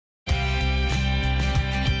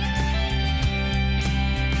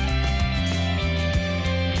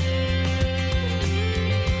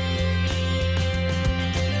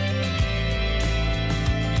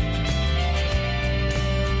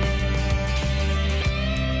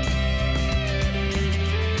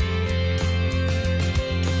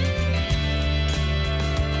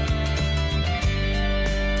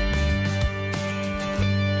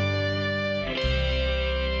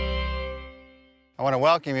I want to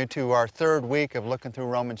welcome you to our third week of looking through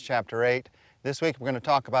Romans chapter 8. This week we're going to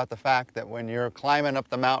talk about the fact that when you're climbing up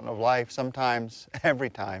the mountain of life, sometimes,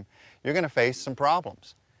 every time, you're going to face some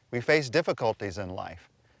problems. We face difficulties in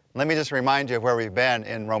life. Let me just remind you of where we've been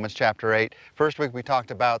in Romans chapter 8. First week we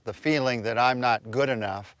talked about the feeling that I'm not good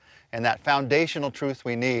enough, and that foundational truth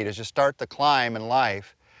we need as you start the climb in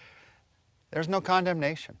life. There's no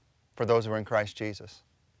condemnation for those who are in Christ Jesus.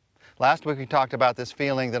 Last week we talked about this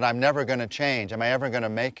feeling that I'm never going to change. Am I ever going to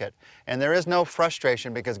make it? And there is no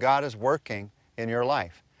frustration because God is working in your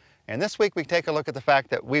life. And this week we take a look at the fact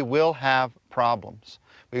that we will have problems.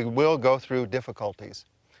 We will go through difficulties.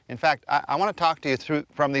 In fact, I want to talk to you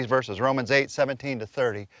from these verses, Romans 8, 17 to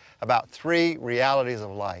 30, about three realities of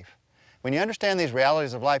life. When you understand these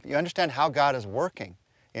realities of life, you understand how God is working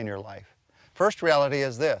in your life. First reality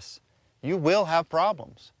is this: you will have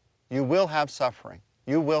problems. You will have suffering.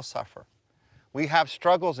 You will suffer. We have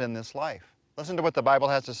struggles in this life. Listen to what the Bible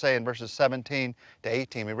has to say in verses 17 to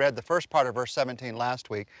 18. We read the first part of verse 17 last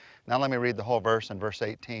week. Now let me read the whole verse in verse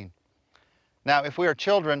 18. Now, if we are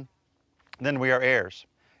children, then we are heirs,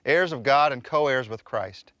 heirs of God and co-heirs with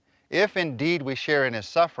Christ, if indeed we share in His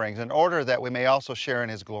sufferings, in order that we may also share in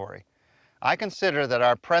His glory. I consider that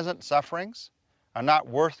our present sufferings are not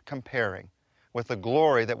worth comparing with the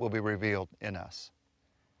glory that will be revealed in us.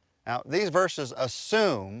 Now, these verses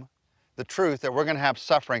assume the truth that we're going to have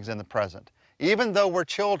sufferings in the present. Even though we're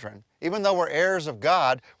children, even though we're heirs of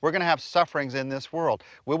God, we're going to have sufferings in this world.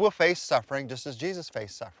 We will face suffering just as Jesus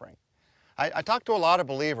faced suffering. I talk to a lot of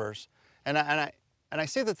believers, and I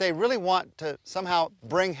see that they really want to somehow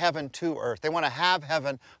bring heaven to earth. They want to have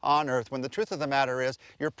heaven on earth, when the truth of the matter is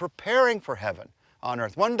you're preparing for heaven on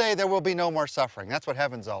earth. One day there will be no more suffering. That's what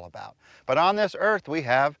heaven's all about. But on this earth we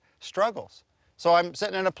have struggles. So I'm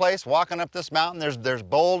sitting in a place, walking up this mountain. There's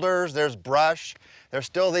boulders, there's brush. There's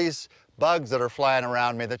still these bugs that are flying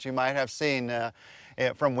around me that you might have seen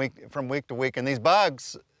from week to week. And these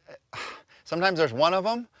bugs, sometimes there's one of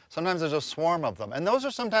them, sometimes there's a swarm of them. And those are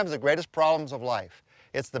sometimes the greatest problems of life.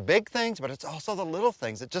 It's the big things, but it's also the little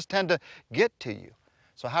things that just tend to get to you.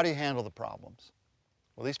 So how do you handle the problems?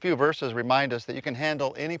 Well, these few verses remind us that you can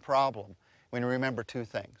handle any problem when you remember two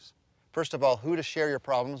things. First of all, who to share your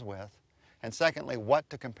problems with. And secondly, what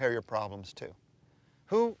to compare your problems to.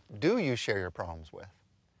 Who do you share your problems with?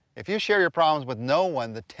 If you share your problems with no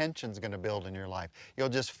one, the tension's going to build in your life. You'll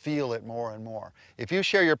just feel it more and more. If you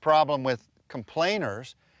share your problem with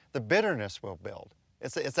complainers, the bitterness will build.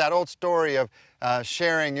 It's that old story of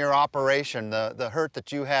sharing your operation, the hurt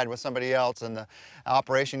that you had with somebody else and the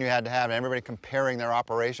operation you had to have, and everybody comparing their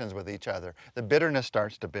operations with each other. The bitterness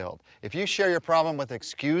starts to build. If you share your problem with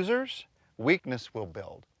excusers, weakness will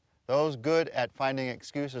build. Those good at finding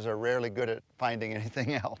excuses are rarely good at finding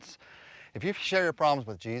anything else. If you share your problems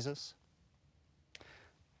with Jesus,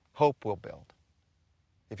 hope will build.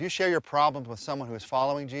 If you share your problems with someone who is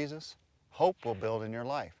following Jesus, hope will build in your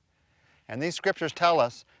life. And these scriptures tell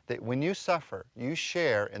us that when you suffer, you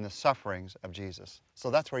share in the sufferings of Jesus. So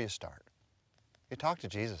that's where you start. You talk to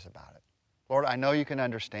Jesus about it. Lord, I know you can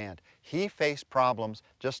understand. He faced problems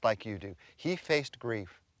just like you do. He faced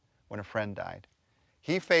grief when a friend died.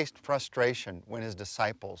 He faced frustration when his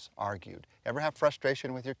disciples argued. Ever have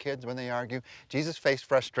frustration with your kids when they argue? Jesus faced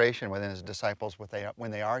frustration with his disciples when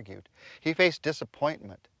they argued. He faced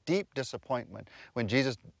disappointment, deep disappointment, when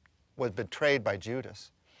Jesus was betrayed by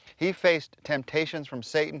Judas. He faced temptations from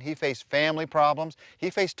Satan. He faced family problems. He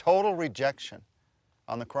faced total rejection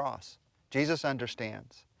on the cross. Jesus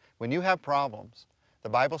understands. When you have problems, the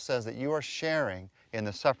Bible says that you are sharing in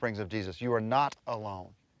the sufferings of Jesus. You are not alone.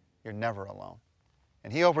 You're never alone.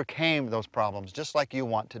 And He overcame those problems just like you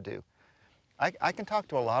want to do. I can talk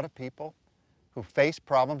to a lot of people who face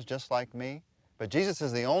problems just like me, but Jesus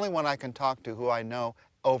is the only one I can talk to who I know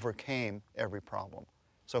overcame every problem.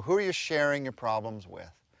 So who are you sharing your problems with?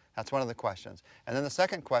 That's one of the questions. And then the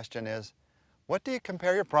second question is, what do you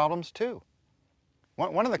compare your problems to?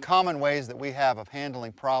 One of the common ways that we have of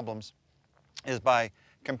handling problems is by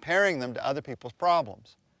comparing them to other people's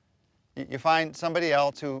problems. You find somebody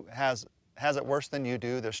else who has it worse than you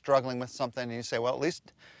do. They're struggling with something, and you say, well, at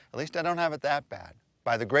least I don't have it that bad.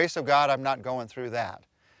 By the grace of God, I'm not going through that.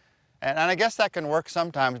 And I guess that can work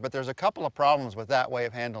sometimes, but there's a couple of problems with that way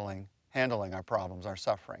of handling our problems, our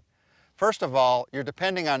suffering. First of all, you're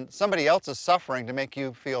depending on somebody else's suffering to make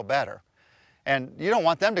you feel better. And you don't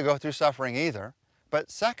want them to go through suffering either. But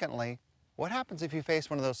secondly, what happens if you face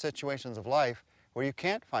one of those situations of life where you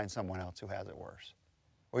can't find someone else who has it worse?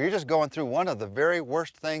 Or you're just going through one of the very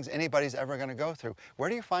worst things anybody's ever going to go through. Where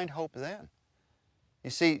do you find hope then? You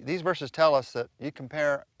see, these verses tell us that you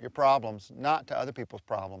compare your problems not to other people's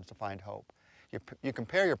problems to find hope. You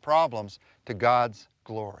compare your problems to God's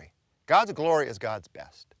glory. God's glory is God's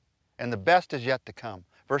best, and the best is yet to come.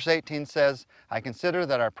 Verse 18 says, I consider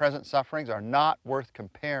that our present sufferings are not worth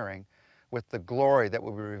comparing with the glory that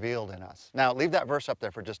will be revealed in us. Now, leave that verse up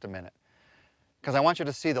there for just a minute, because I want you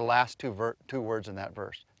to see the last two words in that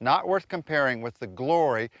verse. Not worth comparing with the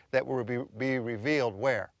glory that will be revealed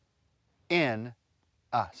where? In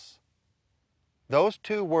us. Those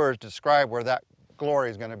two words describe where that glory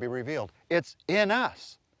is going to be revealed. It's in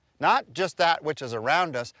us. Not just that which is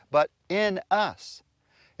around us, but in us.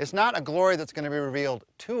 It's not a glory that's going to be revealed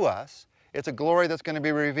to us. It's a glory that's going to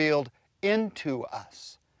be revealed into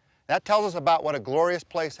us. That tells us about what a glorious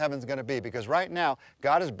place heaven's going to be, because right now,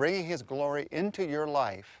 God is bringing His glory into your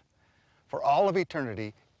life for all of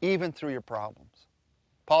eternity, even through your problems.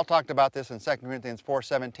 Paul talked about this in 2 Corinthians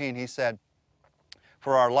 4:17. He said,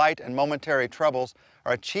 for our light and momentary troubles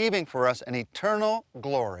are achieving for us an eternal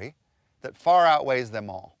glory that far outweighs them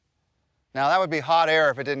all. Now, that would be hot air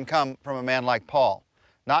if it didn't come from a man like Paul.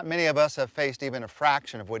 Not many of us have faced even a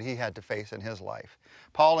fraction of what he had to face in his life.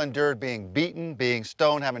 Paul endured being beaten, being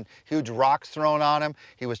stoned, having huge rocks thrown on him.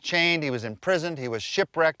 He was chained, he was imprisoned, he was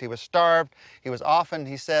shipwrecked, he was starved. He was often,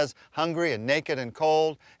 he says, hungry and naked and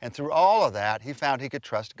cold. And through all of that, he found he could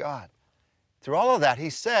trust God. Through all of that, he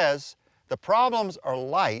says, the problems are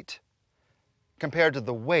light compared to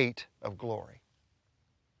the weight of glory.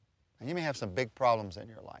 And you may have some big problems in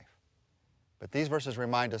your life. But these verses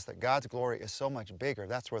remind us that God's glory is so much bigger.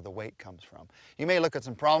 That's where the weight comes from. You may look at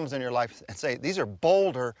some problems in your life and say, these are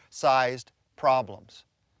boulder-sized problems.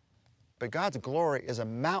 But God's glory is a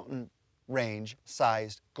mountain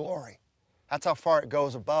range-sized glory. That's how far it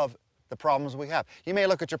goes above the problems we have. You may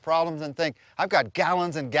look at your problems and think, I've got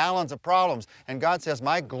gallons and gallons of problems. And God says,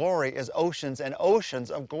 my glory is oceans and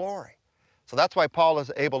oceans of glory. So that's why Paul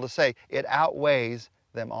is able to say, it outweighs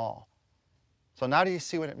them all. So now do you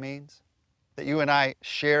see what it means? That you and I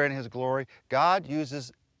share in His glory. God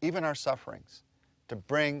uses even our sufferings to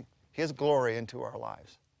bring His glory into our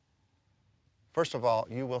lives. First of all,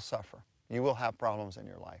 you will suffer. You will have problems in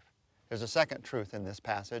your life. There's a second truth in this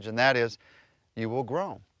passage, and that is, you will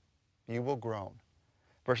groan. You will groan.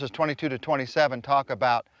 Verses 22 to 27 talk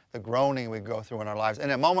about the groaning we go through in our lives. In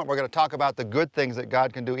a moment, we're going to talk about the good things that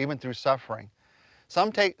God can do even through suffering.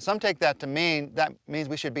 Some take that to mean, that means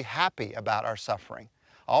we should be happy about our suffering.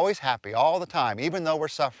 Always happy, all the time, even though we're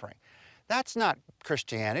suffering. That's not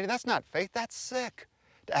Christianity. That's not faith. That's sick,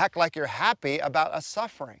 to act like you're happy about a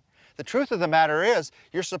suffering. The truth of the matter is,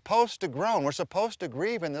 you're supposed to groan. We're supposed to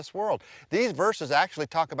grieve in this world. These verses actually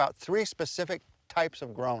talk about 3 specific types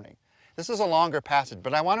of groaning. This is a longer passage,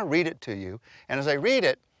 but I want to read it to you. And as I read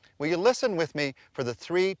it, will you listen with me for the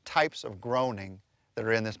 3 types of groaning that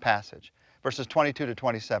are in this passage? Verses 22 to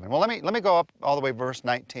 27. Well, let me go up all the way to verse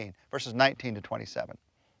 19, verses 19 to 27.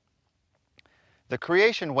 The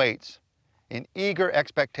creation waits in eager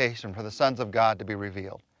expectation for the sons of God to be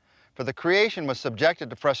revealed. For the creation was subjected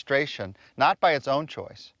to frustration, not by its own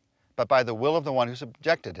choice, but by the will of the one who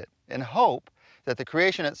subjected it, in hope that the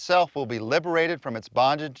creation itself will be liberated from its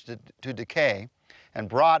bondage to decay and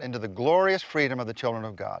brought into the glorious freedom of the children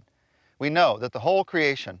of God. We know that the whole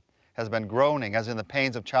creation has been groaning as in the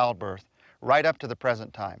pains of childbirth right up to the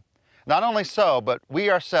present time. Not only so, but we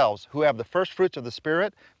ourselves, who have the first fruits of the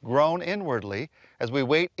Spirit, groan inwardly as we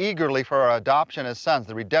wait eagerly for our adoption as sons,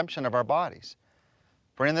 the redemption of our bodies.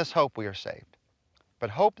 For in this hope we are saved. But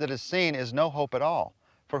hope that is seen is no hope at all.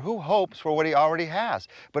 For who hopes for what he already has?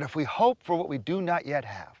 But if we hope for what we do not yet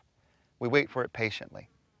have, we wait for it patiently.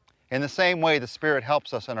 In the same way, the Spirit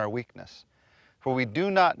helps us in our weakness. For we do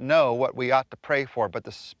not know what we ought to pray for, but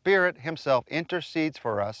the Spirit Himself intercedes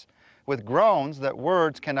for us with groans that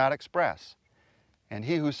words cannot express. And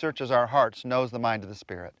He who searches our hearts knows the mind of the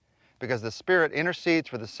Spirit, because the Spirit intercedes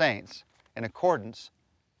for the saints in accordance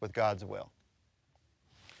with God's will.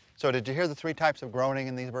 So did you hear the 3 types of groaning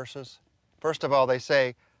in these verses? First of all, they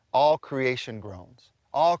say, all creation groans.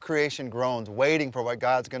 All creation groans, waiting for what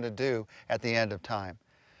God's going to do at the end of time.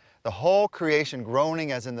 The whole creation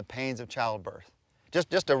groaning as in the pains of childbirth.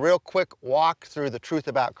 Just a real quick walk through the truth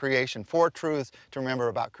about creation. 4 truths to remember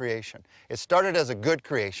about creation. It started as a good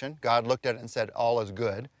creation. God looked at it and said, all is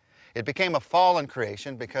good. It became a fallen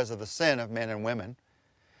creation because of the sin of men and women.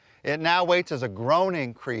 It now waits as a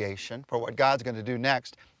groaning creation for what God's going to do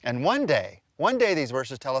next. And one day these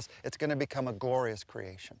verses tell us it's going to become a glorious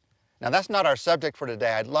creation. Now, that's not our subject for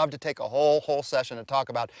today. I'd love to take a whole session and talk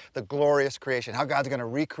about the glorious creation, how God's going to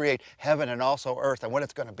recreate heaven and also earth, and what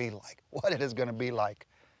it's going to be like, what it is going to be like.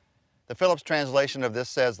 The Phillips translation of this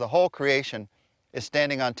says, the whole creation is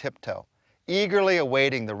standing on tiptoe, eagerly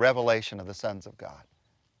awaiting the revelation of the sons of God.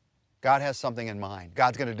 God has something in mind.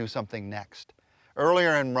 God's going to do something next.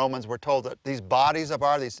 Earlier in Romans, we're told that these bodies of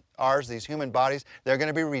ours, these human bodies, they're going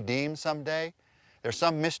to be redeemed someday. There's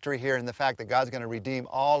some mystery here in the fact that God's going to redeem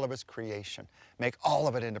all of His creation, make all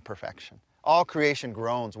of it into perfection. All creation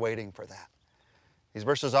groans waiting for that. These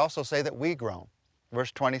verses also say that we groan.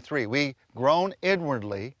 Verse 23, we groan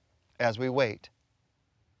inwardly as we wait.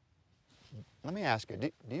 Let me ask you,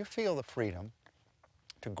 do you feel the freedom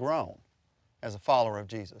to groan as a follower of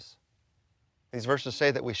Jesus? These verses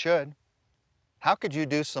say that we should. How could you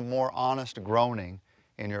do some more honest groaning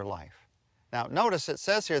in your life? Now, notice it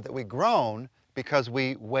says here that we groan because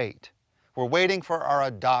we wait. We're waiting for our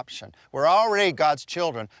adoption. We're already God's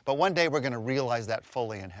children, but one day we're going to realize that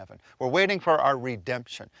fully in heaven. We're waiting for our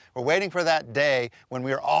redemption. We're waiting for that day when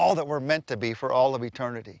we are all that we're meant to be for all of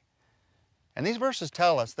eternity. And these verses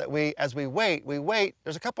tell us that as we wait,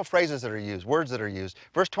 there's a couple phrases that are used, words that are used.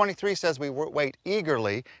 Verse 23 says we wait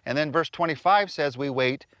eagerly, and then verse 25 says we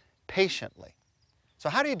wait patiently. So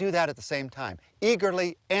how do you do that at the same time?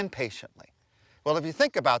 Eagerly and patiently. Well, if you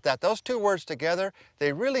think about that, those two words together,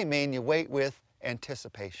 they really mean you wait with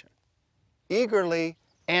anticipation. Eagerly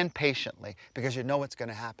and patiently, because you know it's going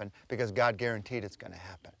to happen, because God guaranteed it's going to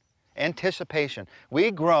happen. Anticipation. We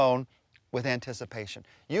groan with anticipation.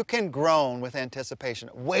 You can groan with anticipation,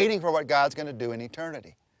 waiting for what God's going to do in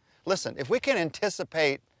eternity. Listen, if we can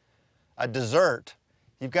anticipate a dessert,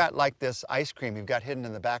 you've got like this ice cream you've got hidden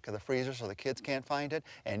in the back of the freezer so the kids can't find it,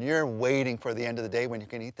 and you're waiting for the end of the day when you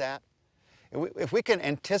can eat that. If we can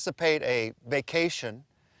anticipate a vacation,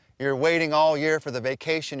 you're waiting all year for the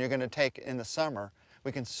vacation you're going to take in the summer,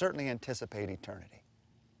 we can certainly anticipate eternity.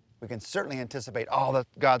 We can certainly anticipate all that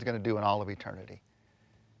God's going to do in all of eternity.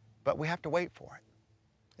 But we have to wait for it.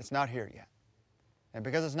 It's not here yet. And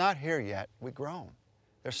because it's not here yet, we groan.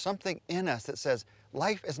 There's something in us that says,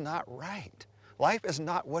 life is not right. Life is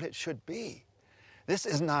not what it should be. This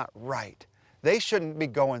is not right. They shouldn't be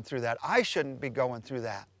going through that. I shouldn't be going through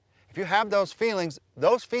that. If you have those feelings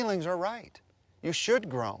are right. You should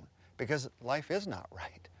groan because life is not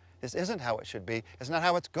right. This isn't how it should be. It's not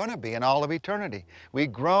how it's going to be in all of eternity. We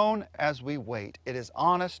groan as we wait. It is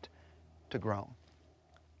honest to groan.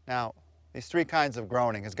 Now, these three kinds of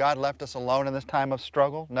groaning, has God left us alone in this time of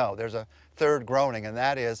struggle? No, there's a third groaning, and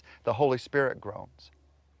that is the Holy Spirit groans.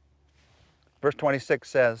 Verse 26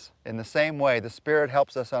 says, in the same way, the Spirit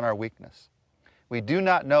helps us on our weakness. We do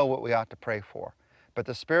not know what we ought to pray for, but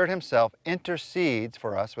the Spirit Himself intercedes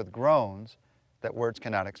for us with groans that words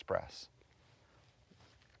cannot express.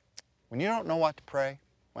 When you don't know what to pray,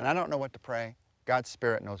 when I don't know what to pray, God's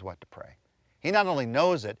Spirit knows what to pray. He not only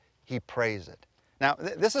knows it, He prays it. Now,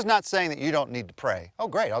 this is not saying that you don't need to pray. Oh,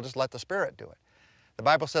 great, I'll just let the Spirit do it. The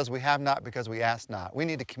Bible says we have not because we ask not. We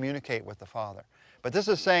need to communicate with the Father. But this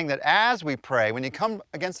is saying that as we pray, when you come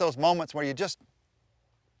against those moments where you just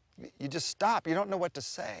stop, you don't know what to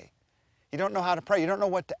say. You don't know how to pray. You don't know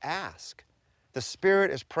what to ask. The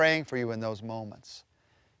Spirit is praying for you in those moments.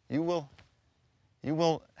 You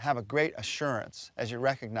will have a great assurance as you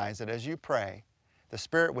recognize that as you pray, the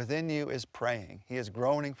Spirit within you is praying. He is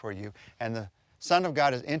groaning for you, and the Son of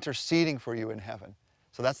God is interceding for you in heaven.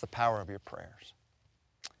 So that's the power of your prayers.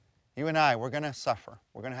 You and I, we're going to suffer.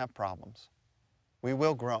 We're going to have problems. We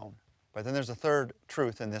will groan. But then there's a third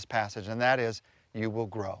truth in this passage, and that is you will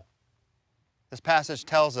grow. This passage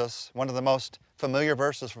tells us, one of the most familiar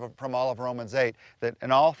verses from all of Romans 8, that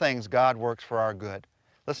in all things God works for our good.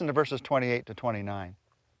 Listen to verses 28 to 29.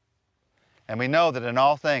 And we know that in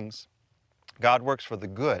all things God works for the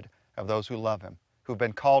good of those who love Him, who've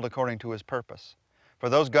been called according to His purpose. For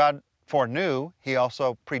those God foreknew, He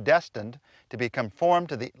also predestined to be conformed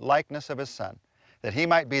to the likeness of His Son, that He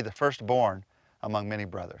might be the firstborn among many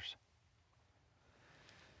brothers.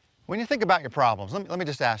 When you think about your problems, let me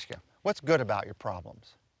just ask you, what's good about your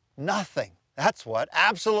problems? Nothing. That's what.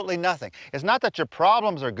 Absolutely nothing. It's not that your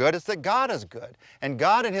problems are good, it's that God is good. And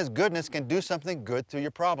God in His goodness can do something good through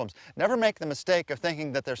your problems. Never make the mistake of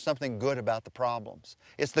thinking that there's something good about the problems.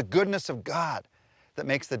 It's the goodness of God that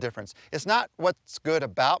makes the difference. It's not what's good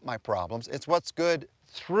about my problems, it's what's good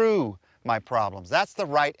through my problems. That's the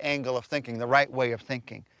right angle of thinking, the right way of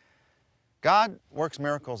thinking. God works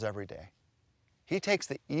miracles every day. He takes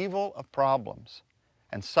the evil of problems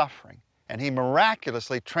and suffering, and He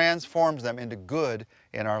miraculously transforms them into good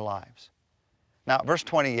in our lives. Now, verse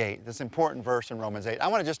 28, this important verse in Romans 8, I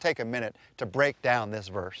want to just take a minute to break down this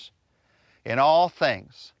verse. In all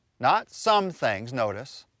things, not some things,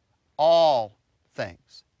 notice, all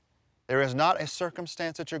things. There is not a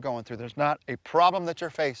circumstance that you're going through, there's not a problem that you're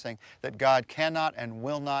facing that God cannot and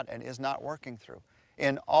will not and is not working through.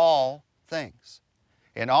 In all things.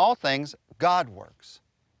 In all things, God works.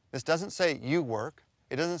 This doesn't say you work.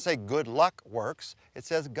 It doesn't say good luck works. It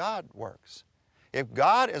says God works. If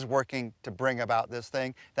God is working to bring about this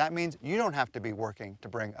thing, that means you don't have to be working to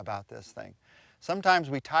bring about this thing. Sometimes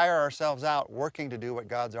we tire ourselves out working to do what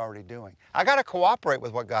God's already doing. I got to cooperate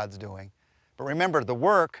with what God's doing. But remember, the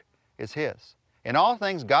work is His. In all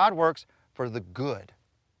things, God works for the good.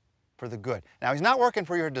 For the good. Now, He's not working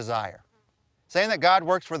for your desire. Saying that God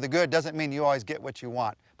works for the good doesn't mean you always get what you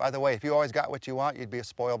want. By the way, if you always got what you want, you'd be a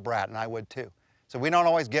spoiled brat, and I would too. So we don't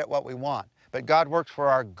always get what we want. But God works for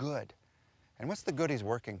our good. And what's the good He's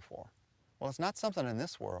working for? Well, it's not something in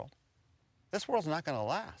this world. This world's not going to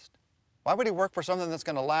last. Why would He work for something that's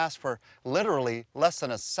going to last for literally less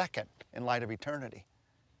than a second in light of eternity?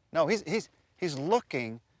 No, He's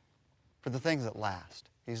looking for the things that last.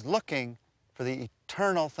 He's looking for the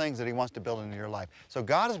eternal things that He wants to build into your life. So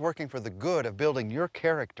God is working for the good of building your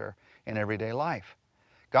character in everyday life.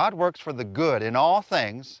 God works for the good in all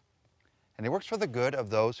things, and He works for the good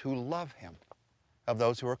of those who love Him, of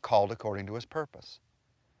those who are called according to His purpose.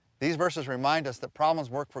 These verses remind us that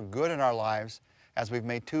problems work for good in our lives as we've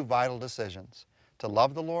made two vital decisions: to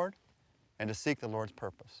love the Lord and to seek the Lord's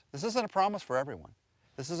purpose. This isn't a promise for everyone.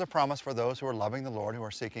 This is a promise for those who are loving the Lord, who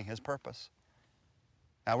are seeking His purpose.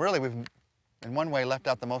 Now really, we've in one way left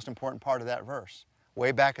out the most important part of that verse,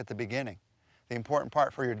 way back at the beginning, the important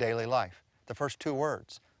part for your daily life. The first two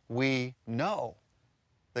words: we know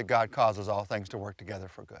that God causes all things to work together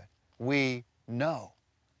for good. We know.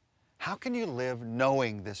 How can you live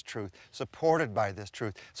knowing this truth, supported by this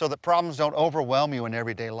truth, so that problems don't overwhelm you in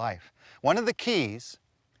everyday life? One of the keys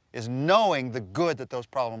is knowing the good that those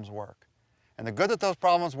problems work. And the good that those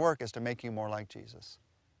problems work is to make you more like Jesus.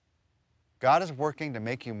 God is working to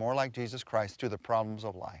make you more like Jesus Christ through the problems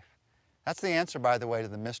of life. That's the answer, by the way, to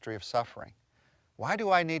the mystery of suffering. Why do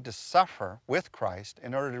I need to suffer with Christ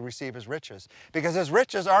in order to receive His riches? Because His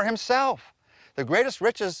riches are Himself. The greatest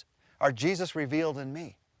riches are Jesus revealed in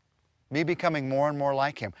me. Me becoming more and more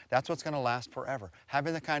like Him. That's what's going to last forever.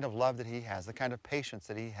 Having the kind of love that He has, the kind of patience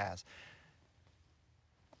that He has.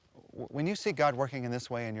 When you see God working in this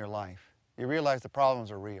way in your life, you realize the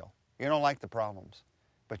problems are real. You don't like the problems,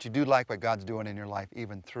 but you do like what God's doing in your life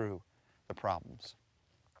even through the problems.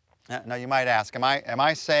 Now you might ask, am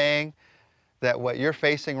I saying that what you're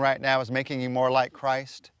facing right now is making you more like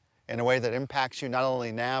Christ in a way that impacts you not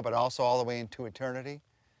only now but also all the way into eternity?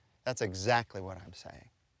 That's exactly what I'm saying.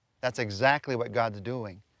 That's exactly what God's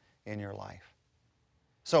doing in your life.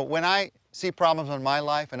 So when I see problems in my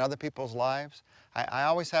life and other people's lives, I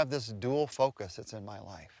always have this dual focus that's in my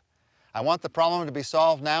life. I want the problem to be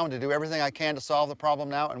solved now and to do everything I can to solve the problem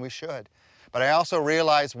now, and we should. But I also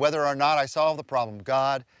realize whether or not I solve the problem,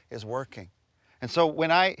 God is working. And so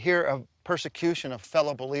when I hear of persecution of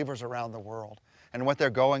fellow believers around the world and what they're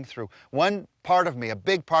going through, one part of me, a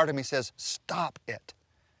big part of me says, stop it.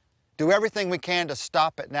 Do everything we can to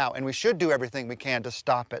stop it now, and we should do everything we can to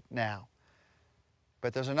stop it now.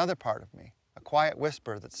 But there's another part of me, a quiet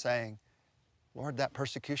whisper that's saying, Lord, that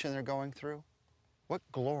persecution they're going through, what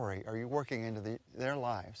glory are you working into their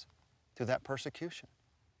lives through that persecution?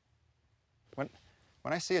 When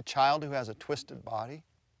I see a child who has a twisted body,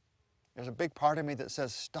 there's a big part of me that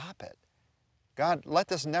says, stop it. God, let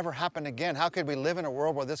this never happen again. How could we live in a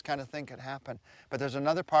world where this kind of thing could happen? But there's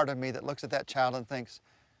another part of me that looks at that child and thinks,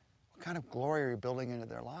 what kind of glory are you building into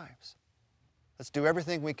their lives? Let's do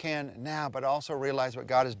everything we can now, but also realize what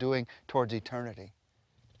God is doing towards eternity.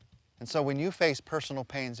 And so when you face personal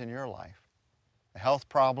pains in your life, a health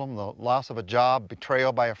problem, the loss of a job,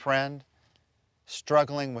 betrayal by a friend,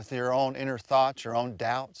 struggling with your own inner thoughts, your own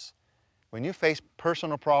doubts, when you face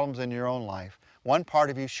personal problems in your own life, one part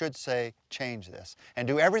of you should say, change this, and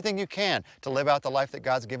do everything you can to live out the life that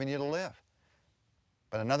God's given you to live.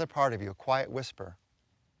 But another part of you, a quiet whisper,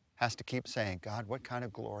 has to keep saying, God, what kind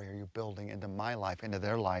of glory are you building into my life, into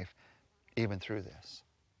their life, even through this?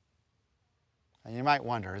 And you might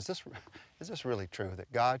wonder, is this really true,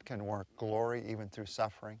 that God can work glory even through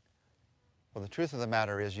suffering? Well, the truth of the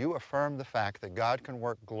matter is you affirm the fact that God can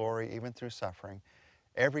work glory even through suffering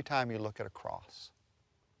every time you look at a cross.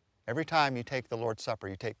 Every time you take the Lord's Supper,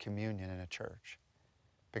 you take communion in a church.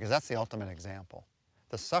 Because that's the ultimate example.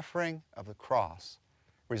 The suffering of the cross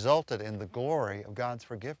resulted in the glory of God's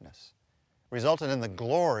forgiveness, resulted in the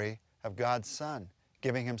glory of God's Son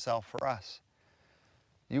giving Himself for us.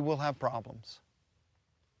 You will have problems.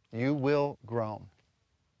 You will groan,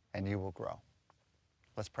 and you will grow.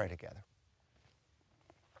 Let's pray together.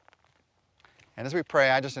 And as we pray,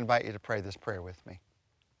 I just invite you to pray this prayer with me.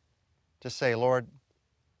 Just say, Lord,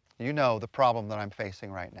 you know the problem that I'm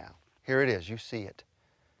facing right now. Here it is. You see it.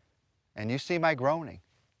 And you see my groaning.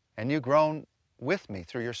 And you groan with me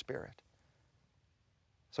through your Spirit.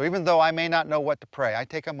 So even though I may not know what to pray, I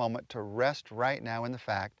take a moment to rest right now in the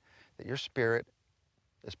fact that your Spirit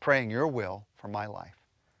is praying your will for my life.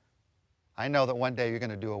 I know that one day you're going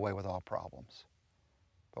to do away with all problems.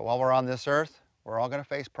 But while we're on this earth, we're all going to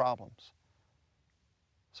face problems.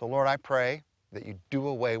 So Lord, I pray that you do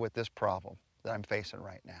away with this problem that I'm facing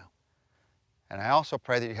right now. And I also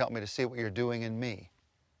pray that you help me to see what you're doing in me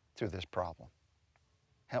through this problem.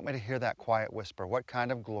 Help me to hear that quiet whisper. What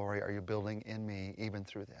kind of glory are you building in me even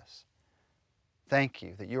through this? Thank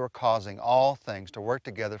you that you are causing all things to work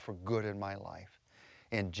together for good in my life.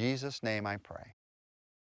 In Jesus' name I pray.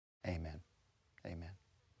 Amen. Amen.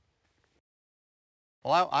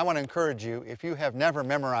 Well, I want to encourage you, if you have never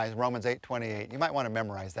memorized Romans 8:28, you might want to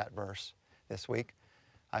memorize that verse this week.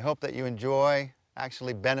 I hope that you enjoy,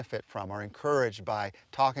 actually benefit from, or encouraged by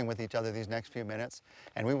talking with each other these next few minutes.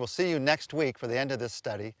 And we will see you next week for the end of this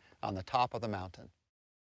study on the top of the mountain.